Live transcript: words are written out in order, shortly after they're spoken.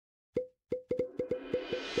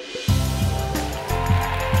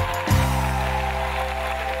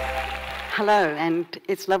hello, and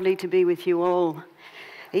it's lovely to be with you all.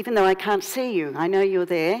 Even though I can't see you, I know you're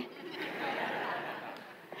there.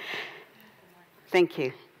 Thank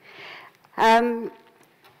you. I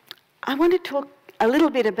want to talk a little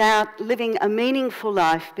bit about living a meaningful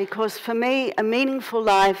life, because for me, a meaningful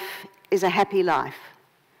life is a happy life.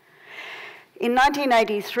 In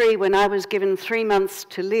 1983, when I was given 3 months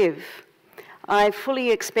to live, I fully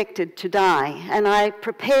expected to die, and I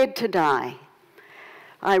prepared to die.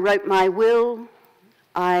 I wrote my will,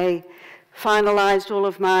 I finalised all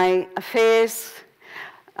of my affairs,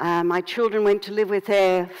 my children went to live with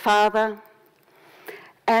their father,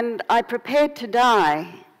 and I prepared to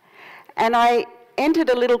die, and I entered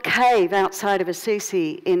a little cave outside of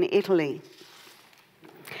Assisi in Italy.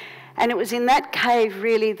 And it was in that cave,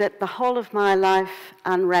 really, that the whole of my life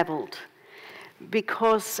unravelled,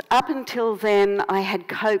 because up until then, I had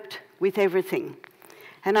coped with everything.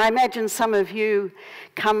 And I imagine some of you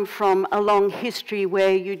come from a long history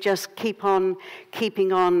where you just keep on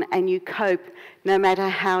keeping on and you cope no matter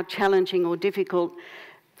how challenging or difficult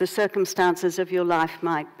the circumstances of your life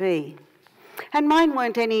might be. And mine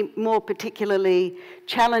weren't any more particularly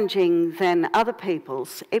challenging than other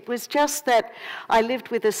people's. It was just that I lived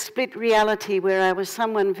with a split reality where I was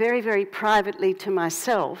someone very, very privately to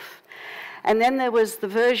myself, and then there was the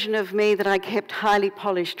version of me that I kept highly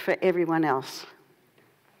polished for everyone else.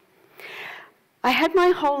 I had my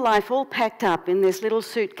whole life all packed up in this little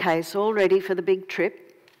suitcase, all ready for the big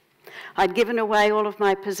trip. I'd given away all of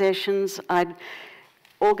my possessions, I'd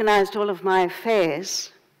organised all of my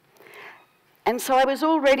affairs, and so I was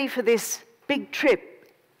all ready for this big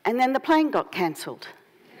trip, and then the plane got cancelled.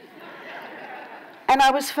 And I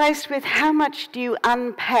was faced with, how much do you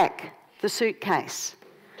unpack the suitcase?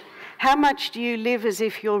 How much do you live as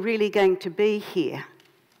if you're really going to be here?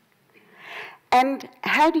 And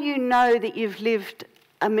how do you know that you've lived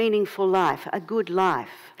a meaningful life, a good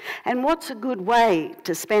life? And what's a good way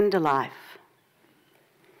to spend a life?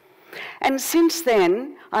 And since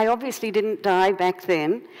then, I obviously didn't die back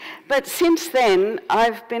then, but since then,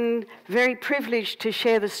 I've been very privileged to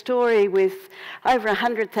share the story with over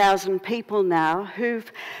 100,000 people now who've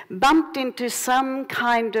bumped into some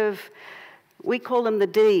kind of, we call them the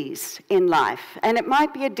Ds in life. And it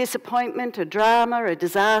might be a disappointment, a drama, a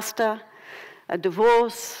disaster, a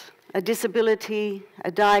divorce, a disability,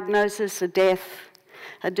 a diagnosis, a death,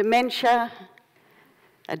 a dementia,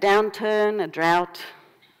 a downturn, a drought,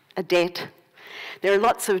 a debt. There are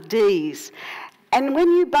lots of Ds. And when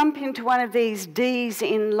you bump into one of these Ds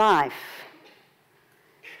in life,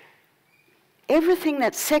 everything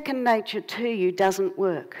that's second nature to you doesn't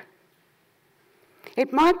work.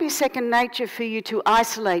 It might be second nature for you to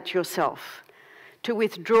isolate yourself, to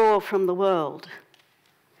withdraw from the world.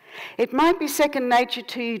 It might be second nature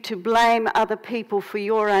to you to blame other people for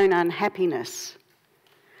your own unhappiness.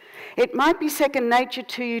 It might be second nature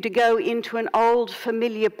to you to go into an old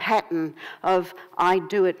familiar pattern of, I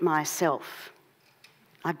do it myself.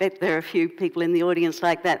 I bet there are a few people in the audience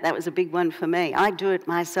like that. That was a big one for me. I do it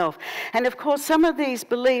myself. And of course, some of these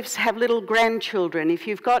beliefs have little grandchildren. If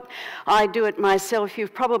you've got, I do it myself,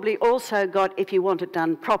 you've probably also got, if you want it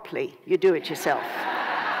done properly, you do it yourself.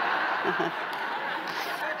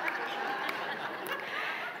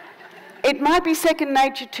 It might be second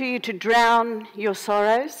nature to you to drown your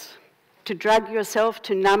sorrows, to drug yourself,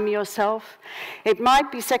 to numb yourself. It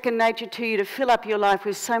might be second nature to you to fill up your life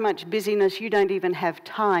with so much busyness you don't even have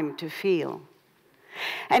time to feel.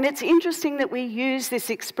 And it's interesting that we use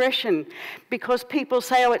this expression because people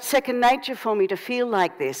say, oh, it's second nature for me to feel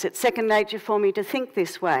like this. It's second nature for me to think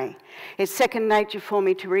this way. It's second nature for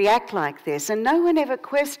me to react like this. And no one ever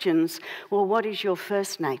questions, well, what is your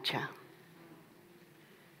first nature?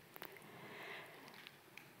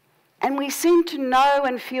 And we seem to know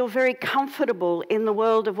and feel very comfortable in the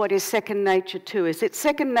world of what is second nature to us. It's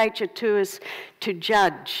second nature to us to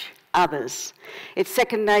judge others. It's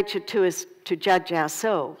second nature to us to judge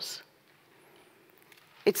ourselves.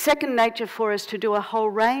 It's second nature for us to do a whole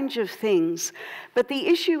range of things. But the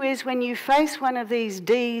issue is when you face one of these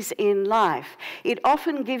Ds in life, it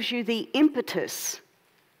often gives you the impetus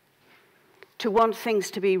to want things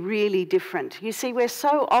to be really different. You see, we're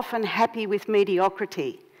so often happy with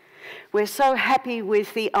mediocrity. We're so happy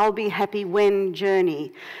with the I'll be happy when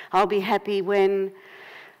journey. I'll be happy when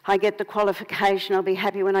I get the qualification. I'll be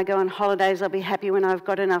happy when I go on holidays. I'll be happy when I've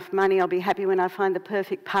got enough money. I'll be happy when I find the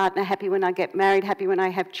perfect partner. Happy when I get married. Happy when I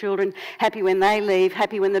have children. Happy when they leave.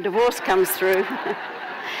 Happy when the divorce comes through.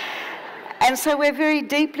 And so we're very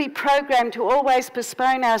deeply programmed to always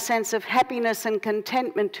postpone our sense of happiness and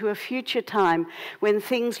contentment to a future time when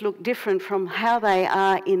things look different from how they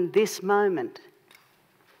are in this moment.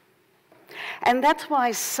 And that's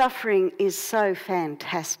why suffering is so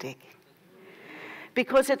fantastic.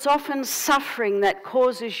 Because it's often suffering that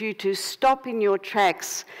causes you to stop in your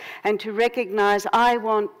tracks and to recognize, I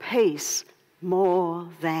want peace more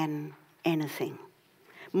than anything.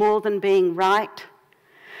 More than being right,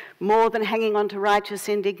 more than hanging on to righteous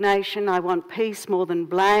indignation. I want peace more than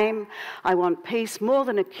blame. I want peace more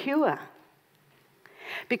than a cure.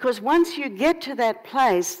 Because once you get to that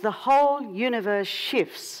place, the whole universe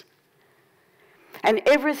shifts. And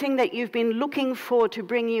everything that you've been looking for to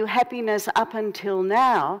bring you happiness up until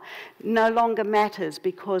now no longer matters,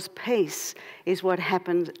 because peace is what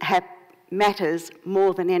matters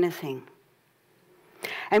more than anything.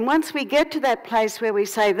 And once we get to that place where we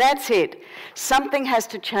say, that's it, something has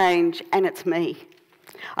to change, and it's me.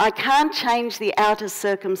 I can't change the outer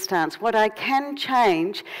circumstance. What I can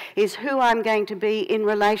change is who I'm going to be in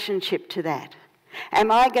relationship to that.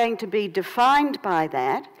 Am I going to be defined by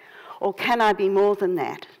that? Or can I be more than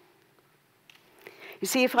that? You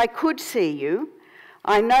see, if I could see you,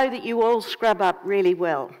 I know that you all scrub up really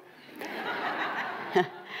well.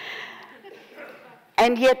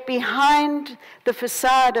 And yet behind the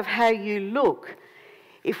facade of how you look,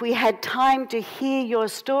 if we had time to hear your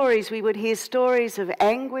stories, we would hear stories of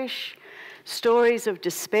anguish, stories of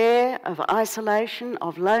despair, of isolation,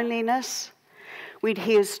 of loneliness. We'd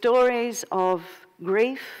hear stories of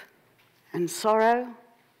grief and sorrow.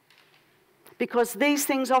 Because these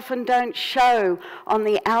things often don't show on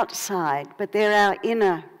the outside, but they're our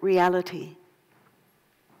inner reality.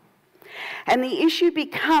 And the issue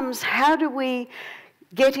becomes, how do we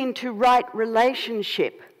get into right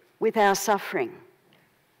relationship with our suffering?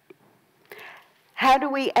 How do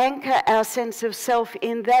we anchor our sense of self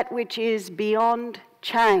in that which is beyond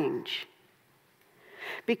change?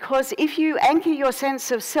 Because if you anchor your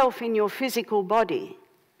sense of self in your physical body,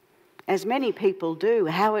 as many people do,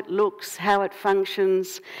 how it looks, how it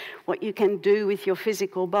functions, what you can do with your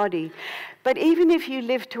physical body. But even if you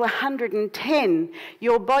live to 110,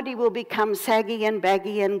 your body will become saggy and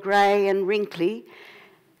baggy and grey and wrinkly,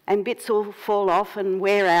 and bits will fall off and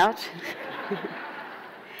wear out.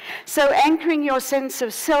 So anchoring your sense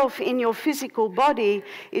of self in your physical body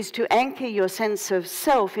is to anchor your sense of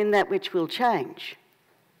self in that which will change.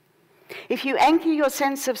 If you anchor your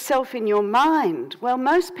sense of self in your mind, well,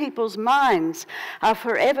 most people's minds are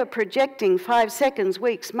forever projecting 5 seconds,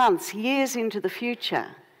 weeks, months, years into the future.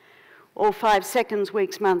 Or 5 seconds,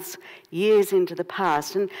 weeks, months, years into the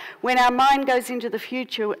past. And when our mind goes into the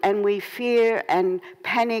future and we fear and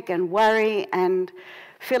panic and worry and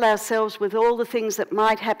fill ourselves with all the things that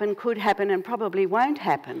might happen, could happen, and probably won't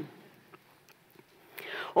happen,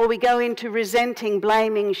 or we go into resenting,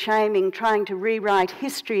 blaming, shaming, trying to rewrite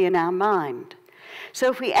history in our mind. So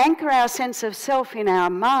if we anchor our sense of self in our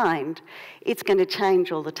mind, it's going to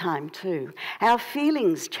change all the time too. Our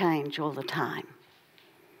feelings change all the time.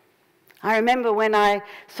 I remember when I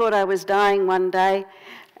thought I was dying one day,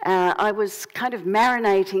 I was kind of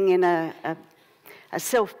marinating in a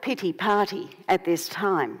self-pity party at this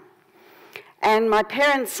time. And my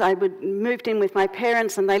parents, I moved in with my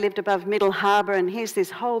parents, and they lived above Middle Harbour, and here's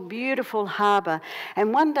this whole beautiful harbour.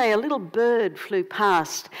 And one day a little bird flew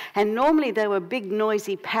past, and normally there were big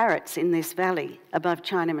noisy parrots in this valley above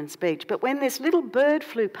Chinaman's Beach. But when this little bird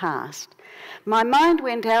flew past, my mind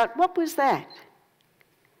went out, what was that?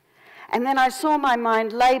 And then I saw my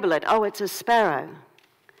mind label it, oh, it's a sparrow.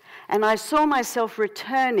 And I saw myself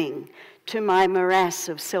returning to my morass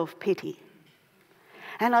of self-pity.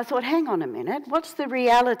 And I thought, hang on a minute, what's the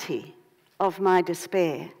reality of my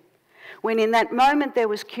despair? When in that moment there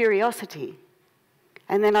was curiosity,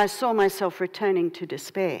 and then I saw myself returning to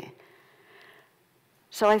despair.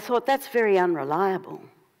 So I thought, that's very unreliable.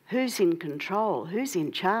 Who's in control? Who's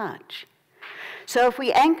in charge? So if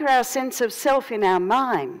we anchor our sense of self in our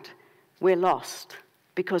mind, we're lost,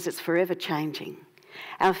 because it's forever changing.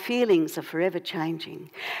 Our feelings are forever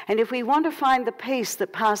changing. And if we want to find the peace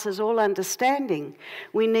that passes all understanding,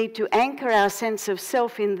 we need to anchor our sense of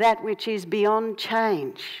self in that which is beyond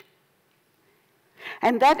change.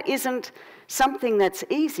 And that isn't something that's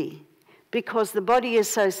easy, because the body is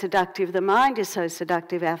so seductive, the mind is so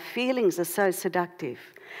seductive, our feelings are so seductive.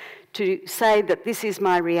 To say that this is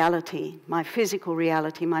my reality, my physical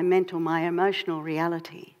reality, my mental, my emotional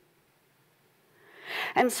reality.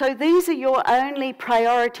 And so these are your only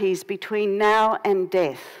priorities between now and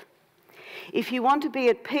death. If you want to be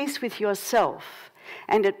at peace with yourself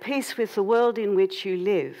and at peace with the world in which you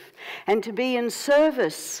live, and to be in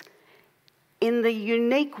service in the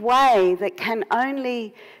unique way that can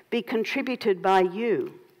only be contributed by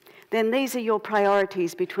you, then these are your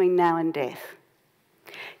priorities between now and death.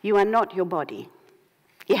 You are not your body.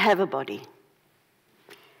 You have a body.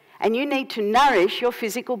 And you need to nourish your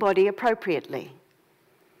physical body appropriately.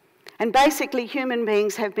 And basically, human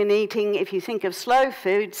beings have been eating, if you think of slow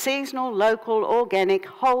food, seasonal, local, organic,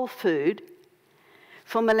 whole food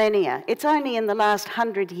for millennia. It's only in the last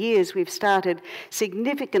 100 years we've started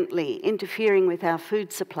significantly interfering with our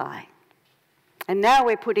food supply. And now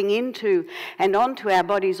we're putting into and onto our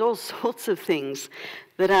bodies all sorts of things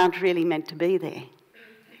that aren't really meant to be there.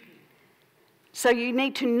 So you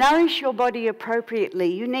need to nourish your body appropriately.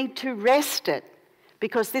 You need to rest it,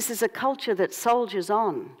 because this is a culture that soldiers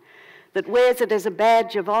on, that wears it as a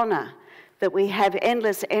badge of honour, that we have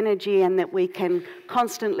endless energy and that we can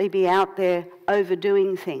constantly be out there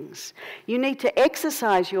overdoing things. You need to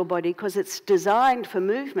exercise your body because it's designed for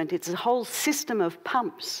movement. It's a whole system of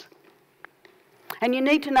pumps. And you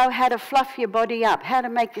need to know how to fluff your body up, how to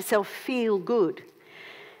make yourself feel good.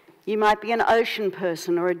 You might be an ocean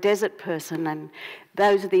person or a desert person, and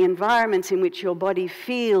those are the environments in which your body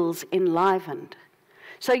feels enlivened.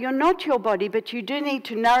 So you're not your body, but you do need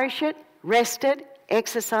to nourish it, rest it,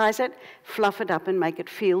 exercise it, fluff it up and make it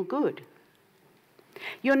feel good.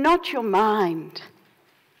 You're not your mind.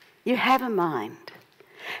 You have a mind.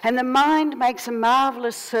 And the mind makes a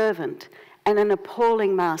marvellous servant and an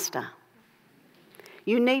appalling master.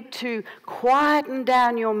 You need to quieten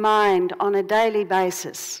down your mind on a daily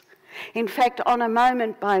basis. In fact, on a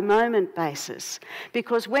moment-by-moment basis.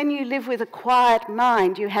 Because when you live with a quiet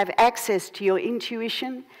mind, you have access to your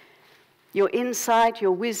intuition, your insight,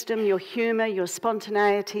 your wisdom, your humour, your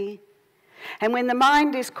spontaneity. And when the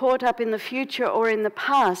mind is caught up in the future or in the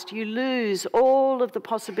past, you lose all of the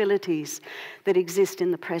possibilities that exist in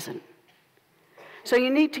the present. So you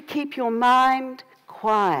need to keep your mind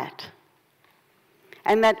quiet.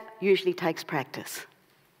 And that usually takes practice.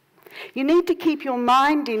 You need to keep your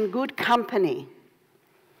mind in good company.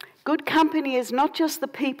 Good company is not just the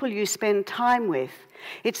people you spend time with.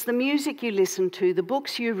 It's the music you listen to, the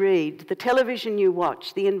books you read, the television you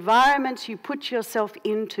watch, the environments you put yourself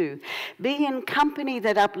into. Be in company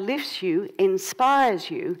that uplifts you, inspires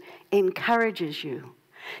you, encourages you.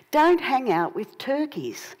 Don't hang out with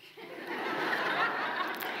turkeys.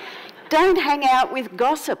 Don't hang out with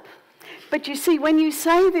gossip. But you see, when you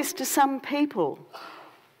say this to some people,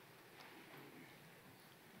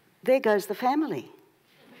 there goes the family.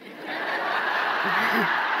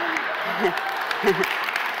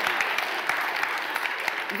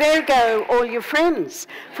 There go all your friends.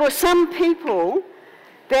 For some people,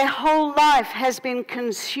 their whole life has been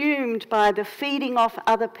consumed by the feeding off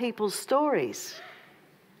other people's stories.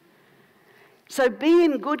 So be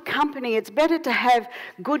in good company. It's better to have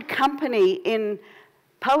good company in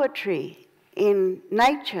poetry, in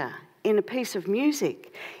nature, in a piece of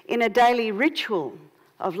music, in a daily ritual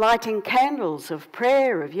of lighting candles, of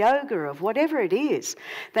prayer, of yoga, of whatever it is,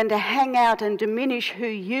 than to hang out and diminish who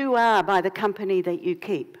you are by the company that you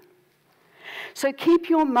keep. So keep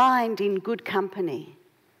your mind in good company.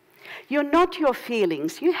 You're not your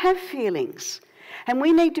feelings. You have feelings. And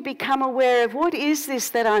we need to become aware of what is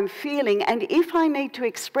this that I'm feeling, and if I need to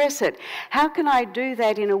express it, how can I do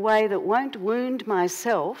that in a way that won't wound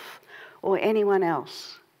myself or anyone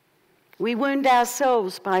else? We wound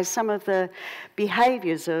ourselves by some of the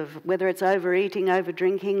behaviours of whether it's overeating,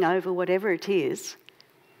 over-drinking, over whatever it is,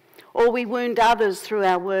 or we wound others through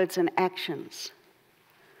our words and actions.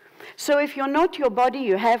 So if you're not your body,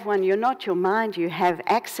 you have one. You're not your mind, you have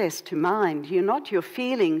access to mind. You're not your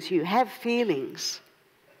feelings, you have feelings.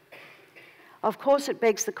 Of course, it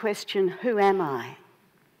begs the question, who am I?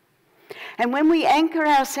 And when we anchor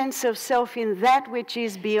our sense of self in that which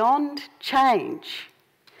is beyond change,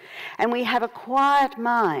 and we have a quiet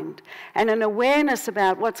mind and an awareness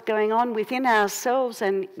about what's going on within ourselves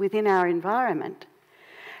and within our environment,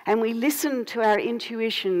 and we listen to our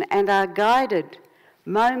intuition and are guided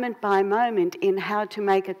moment by moment in how to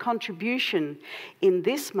make a contribution in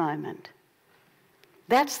this moment,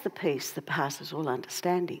 that's the peace that passes all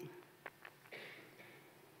understanding.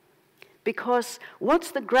 Because what's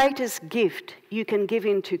the greatest gift you can give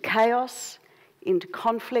into chaos, into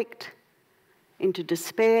conflict, into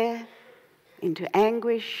despair, into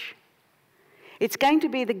anguish? It's going to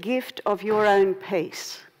be the gift of your own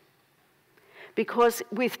peace. Because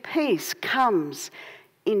with peace comes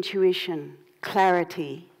intuition,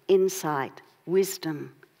 clarity, insight,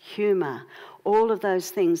 wisdom, humour, all of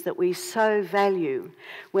those things that we so value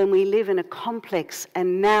when we live in a complex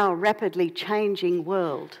and now rapidly changing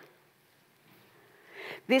world.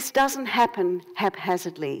 This doesn't happen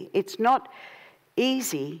haphazardly. It's not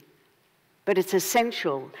easy, but it's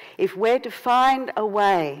essential if we're to find a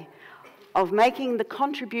way of making the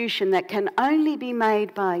contribution that can only be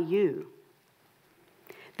made by you.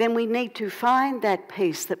 then we need to find that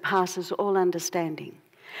peace that passes all understanding.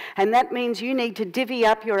 And that means you need to divvy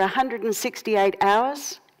up your 168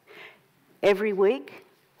 hours every week.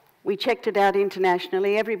 We checked it out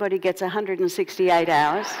internationally. Everybody gets 168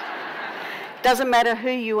 hours. Doesn't matter who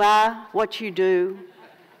you are, what you do.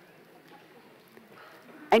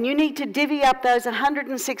 And you need to divvy up those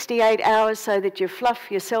 168 hours so that you fluff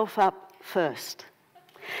yourself up first.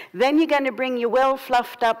 Then you're going to bring your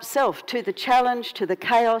well-fluffed up self to the challenge, to the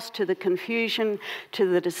chaos, to the confusion, to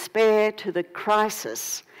the despair, to the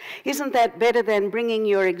crisis. Isn't that better than bringing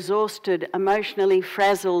your exhausted, emotionally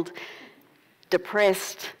frazzled,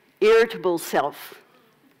 depressed, irritable self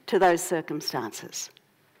to those circumstances?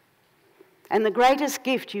 And the greatest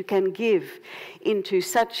gift you can give into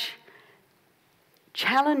such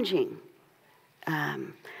challenging,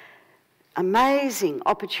 amazing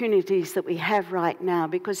opportunities that we have right now,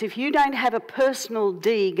 because if you don't have a personal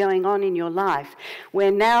D going on in your life,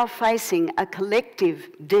 we're now facing a collective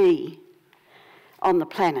D on the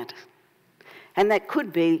planet. And that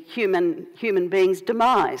could be human beings'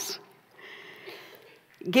 demise.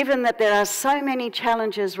 Given that there are so many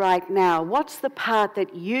challenges right now, what's the part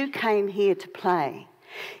that you came here to play?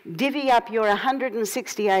 Divvy up your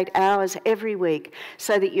 168 hours every week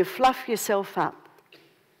so that you fluff yourself up.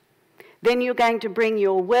 Then you're going to bring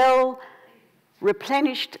your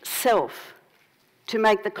well-replenished self to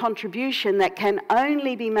make the contribution that can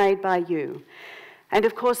only be made by you. And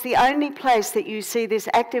of course, the only place that you see this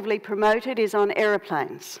actively promoted is on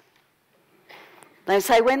aeroplanes. They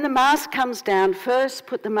say when the mask comes down, first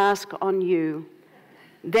put the mask on you,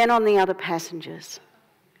 then on the other passengers.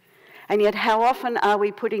 And yet how often are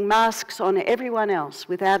we putting masks on everyone else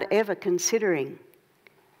without ever considering,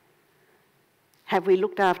 have we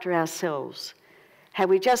looked after ourselves? Have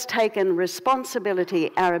we just taken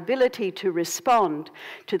responsibility, our ability to respond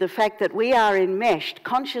to the fact that we are enmeshed,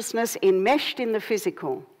 consciousness enmeshed in the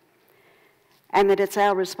physical, and that it's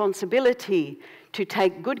our responsibility to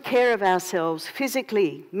take good care of ourselves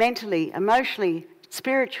physically, mentally, emotionally,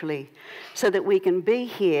 spiritually, so that we can be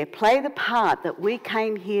here, play the part that we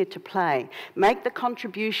came here to play, make the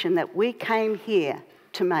contribution that we came here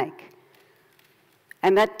to make.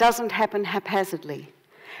 And that doesn't happen haphazardly.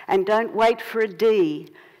 And don't wait for a D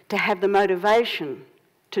to have the motivation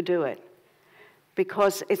to do it,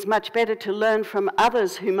 because it's much better to learn from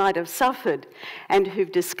others who might have suffered and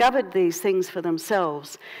who've discovered these things for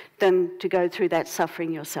themselves than to go through that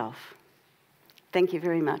suffering yourself. Thank you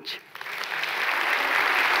very much.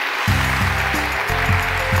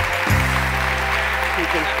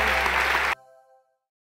 Thank you.